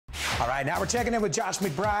All right, now we're checking in with Josh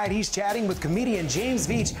McBride. He's chatting with comedian James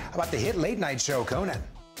Veitch about the hit late-night show Conan.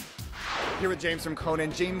 Here with James from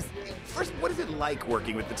Conan. James, first, what is it like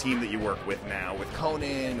working with the team that you work with now, with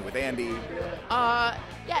Conan, with Andy? Yeah,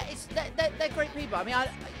 they're great people. I mean,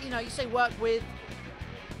 you say work with,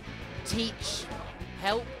 teach,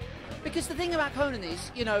 help. Because the thing about Conan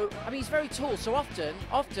is, he's very tall, so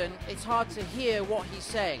often it's hard to hear what he's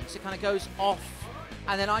saying. So it kind of goes off,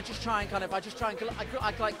 and then I just try and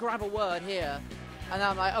I grab a word here, and then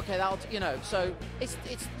I'm like, okay, that'll, so it's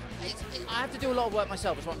I have to do a lot of work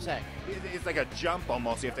myself, is what I'm saying. It's like a jump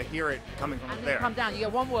almost. You have to hear it coming from and there. You come down, you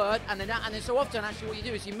get one word, and then so often actually what you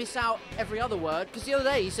do is you miss out every other word. Because the other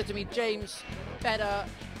day he said to me, James, better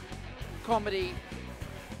comedy,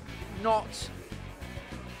 not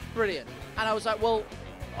brilliant. And I was like, well,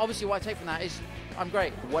 obviously what I take from that is I'm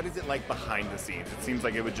great. What is it like behind the scenes? It seems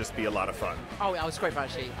like it would just be a lot of fun. Oh, yeah, it was great fun,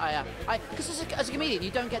 actually. Because as a comedian,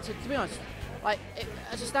 you don't get to be honest,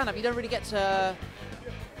 as a stand-up, you don't really get to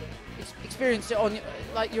experience it on,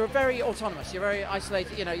 you're very autonomous, you're very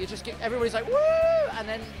isolated, you just get, everybody's like, woo, and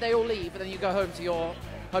then they all leave, and then you go home to your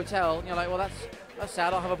hotel, and you're like, well, that's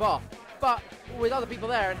sad, I'll have a bath. But with other people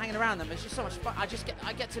there and hanging around them, it's just so much fun. I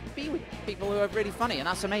get to be with people who are really funny, and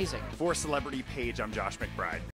that's amazing. For Celebrity Page, I'm Josh McBride.